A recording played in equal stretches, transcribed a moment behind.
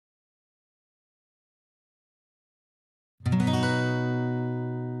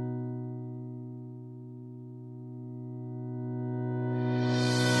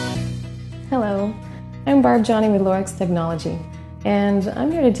I'm Barb Johnny with Lorex Technology, and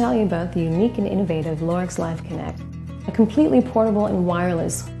I'm here to tell you about the unique and innovative Lorex Live Connect, a completely portable and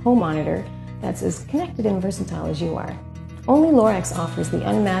wireless home monitor that's as connected and versatile as you are. Only Lorex offers the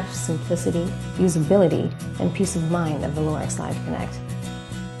unmatched simplicity, usability, and peace of mind of the Lorex Live Connect.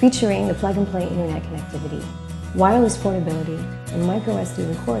 Featuring the plug-and-play internet connectivity, wireless portability, and micro SD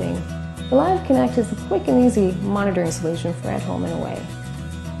recording, the Live Connect is a quick and easy monitoring solution for at home and away.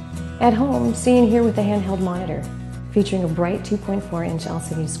 At home, see and hear with a handheld monitor, featuring a bright 2.4-inch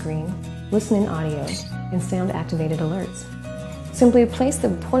LCD screen, listen-in audio, and sound-activated alerts. Simply place the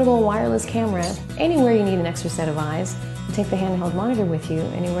portable wireless camera anywhere you need an extra set of eyes, and take the handheld monitor with you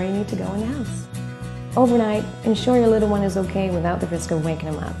anywhere you need to go in the house. Overnight, ensure your little one is okay without the risk of waking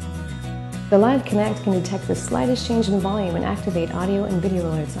him up. The Live Connect can detect the slightest change in volume and activate audio and video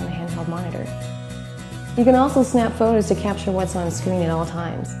alerts on the handheld monitor. You can also snap photos to capture what's on screen at all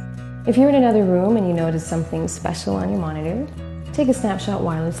times. If you're in another room and you notice something special on your monitor, take a snapshot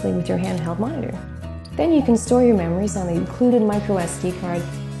wirelessly with your handheld monitor. Then you can store your memories on the included micro SD card,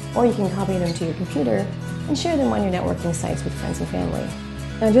 or you can copy them to your computer and share them on your networking sites with friends and family.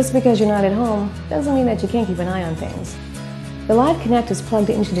 Now, just because you're not at home doesn't mean that you can't keep an eye on things. The Live Connect is plugged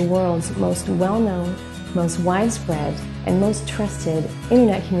into the world's most well-known, most widespread, and most trusted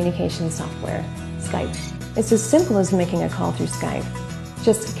internet communication software, Skype. It's as simple as making a call through Skype.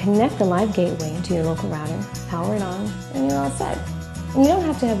 Just connect the Live Gateway into your local router, power it on, and you're all set. And you don't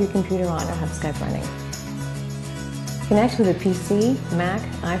have to have your computer on or have Skype running. Connect with a PC, Mac,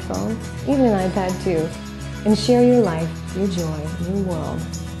 iPhone, even an iPad too, and share your life, your joy, your world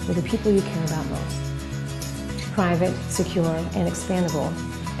with the people you care about most. Private, secure, and expandable.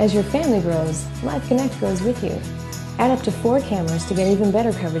 As your family grows, Live Connect grows with you. Add up to 4 cameras to get even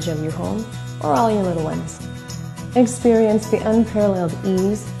better coverage of your home or all your little ones. Experience the unparalleled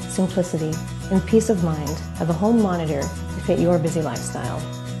ease, simplicity, and peace of mind of a home monitor to fit your busy lifestyle.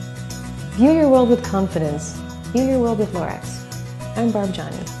 View your world with confidence. View your world with Lorex. I'm Barb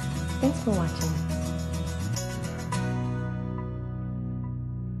Johnny. Thanks for watching.